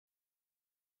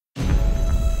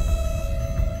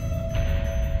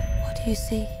you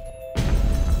see?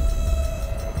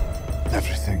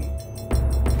 Everything.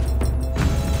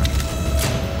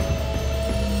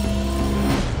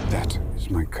 That is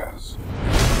my curse.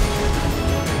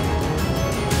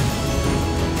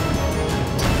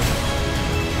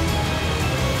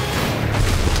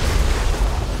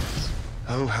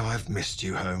 Oh, how I've missed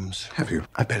you, Holmes. Have you?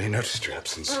 I barely noticed your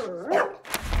absence.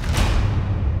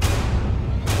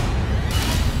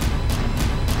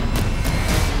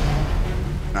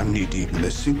 I'm knee-deep in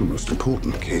the single most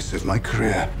important case of my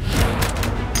career.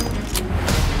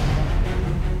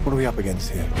 What are we up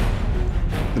against here?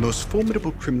 The most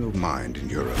formidable criminal mind in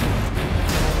Europe.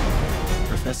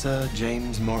 Professor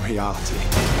James Moriarty.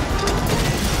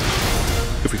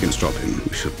 If we can stop him,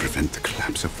 we shall prevent the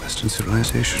collapse of Western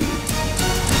civilization.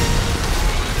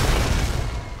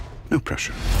 No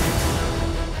pressure.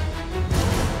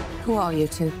 Who are you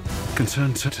two?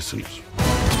 Concerned citizens.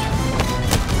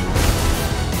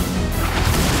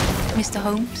 Mr.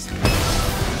 Holmes?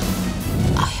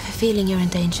 I have a feeling you're in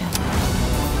danger.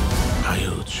 Are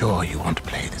you sure you want to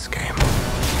play this game?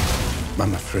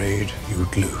 I'm afraid you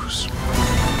would lose.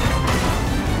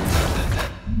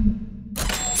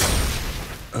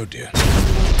 Oh dear.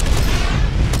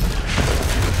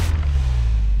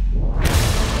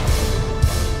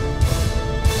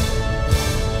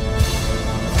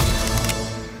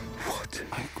 What?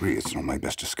 I agree, it's not my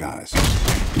best disguise.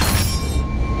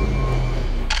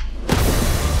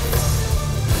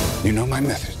 You know my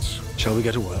methods. Shall we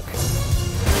get to work?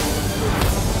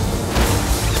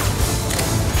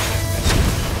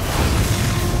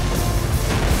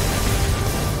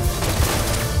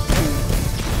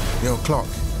 Your clock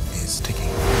is ticking.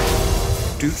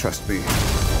 Do trust me.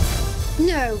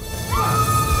 No.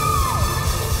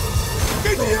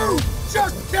 Did you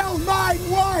just kill my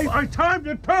wife? I timed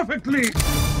it perfectly!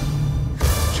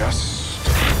 Just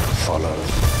follow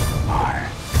my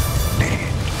lead.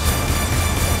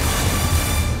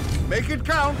 Make it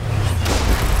count.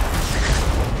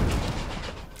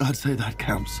 I'd say that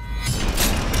counts.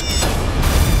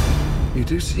 You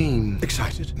do seem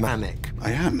Excited? manic.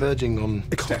 I am. Verging on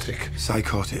Ecstatic.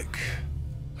 psychotic.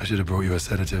 I should have brought you a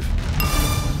sedative.